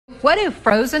what do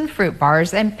frozen fruit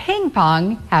bars and ping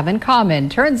pong have in common?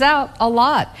 Turns out a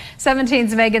lot.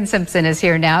 17's Megan Simpson is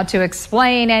here now to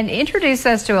explain and introduce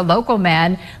us to a local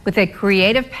man with a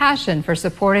creative passion for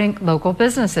supporting local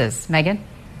businesses. Megan?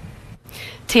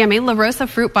 Tammy, La Rosa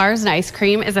Fruit Bars and Ice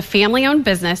Cream is a family-owned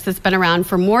business that's been around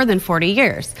for more than 40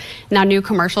 years. Now new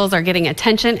commercials are getting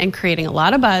attention and creating a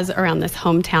lot of buzz around this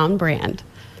hometown brand.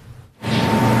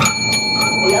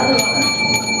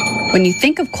 When you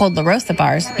think of cold La Rosa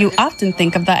bars, you often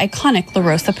think of the iconic La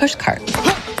Rosa pushcart.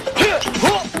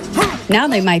 Now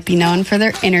they might be known for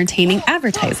their entertaining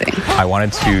advertising. I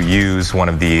wanted to use one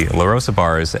of the La Rosa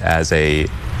bars as a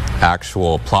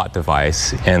actual plot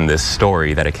device in this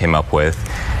story that it came up with,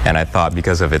 and I thought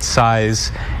because of its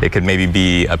size, it could maybe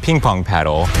be a ping pong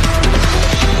paddle.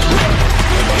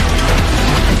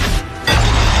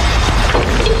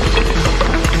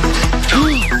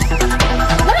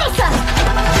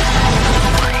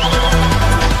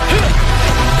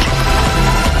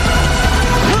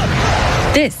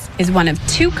 This is one of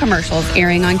 2 commercials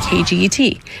airing on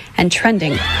KGET and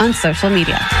trending on social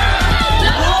media.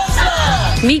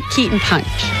 Meet Keaton Punch,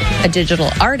 a digital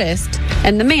artist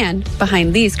and the man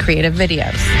behind these creative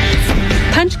videos.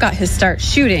 Punch got his start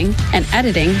shooting and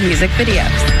editing music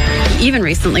videos. He even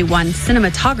recently won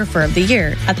Cinematographer of the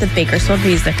Year at the Bakersfield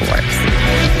Music Awards.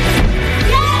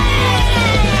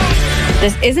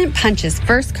 This isn't Punch's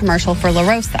first commercial for La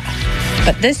Rosa,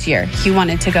 but this year he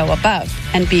wanted to go above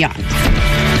and beyond.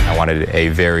 I wanted a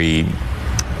very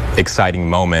exciting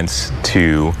moment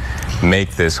to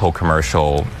make this whole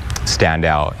commercial stand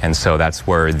out, and so that's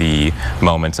where the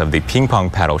moments of the ping pong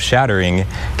paddle shattering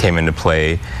came into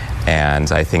play,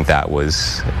 and I think that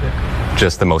was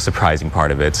just the most surprising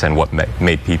part of it and what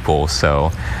made people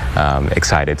so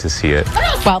excited to see it.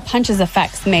 While Punch's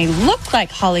effects may look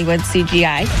like Hollywood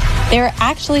CGI, they're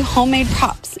actually homemade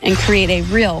props and create a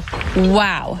real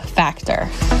wow factor.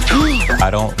 I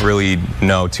don't really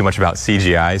know too much about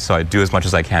CGI, so I do as much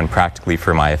as I can practically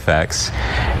for my effects.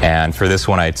 And for this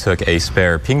one, I took a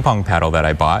spare ping pong paddle that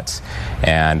I bought,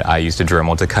 and I used a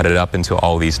Dremel to cut it up into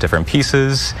all these different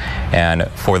pieces. And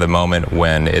for the moment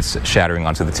when it's shattering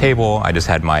onto the table, I just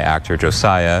had my actor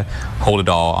Josiah hold it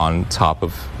all on top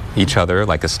of each other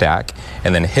like a stack,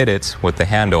 and then hit it with the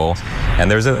handle.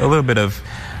 And there's a little bit of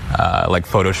like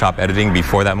Photoshop editing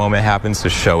before that moment happens to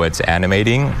show it's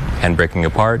animating and breaking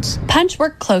apart. Punch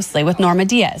worked closely with Norma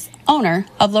Diaz, owner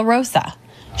of La Rosa.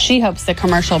 She hopes the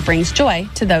commercial brings joy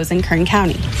to those in Kern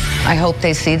County. I hope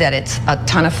they see that it's a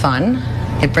ton of fun.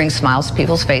 It brings smiles to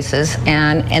people's faces,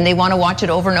 and they want to watch it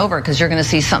over and over because you're going to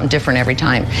see something different every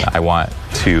time. I want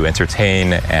to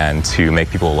entertain and to make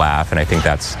people laugh, and I think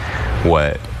that's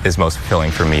what is most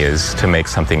fulfilling for me, is to make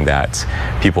something that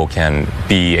people can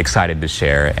be excited to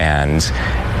share and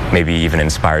maybe even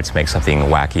inspired to make something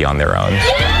wacky on their own.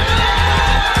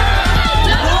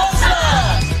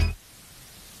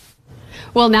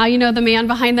 Well, now you know the man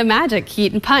behind the magic,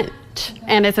 Keaton Punch.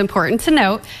 And it's important to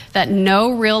note that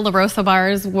no real La Rosa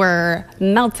bars were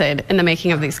melted in the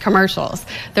making of these commercials.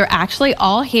 They're actually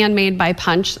all handmade by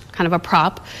Punch, kind of a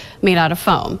prop made out of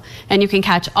foam. And you can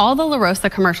catch all the La Rosa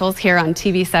commercials here on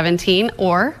TV 17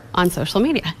 or on social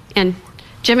media. And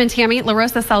Jim and Tammy, La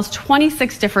Rosa sells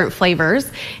 26 different flavors.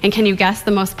 And can you guess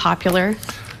the most popular?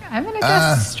 I'm going to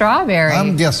guess strawberry.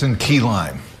 I'm guessing key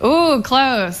lime. Ooh,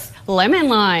 close. Lemon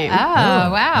lime. Oh,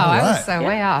 wow. Right. I was so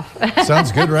way off.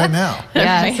 Sounds good right now.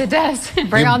 Yes, it does.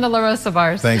 Bring on the La Rosa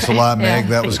bars. Thanks a lot, Meg.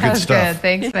 That was good stuff. Good.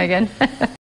 Thanks, Megan.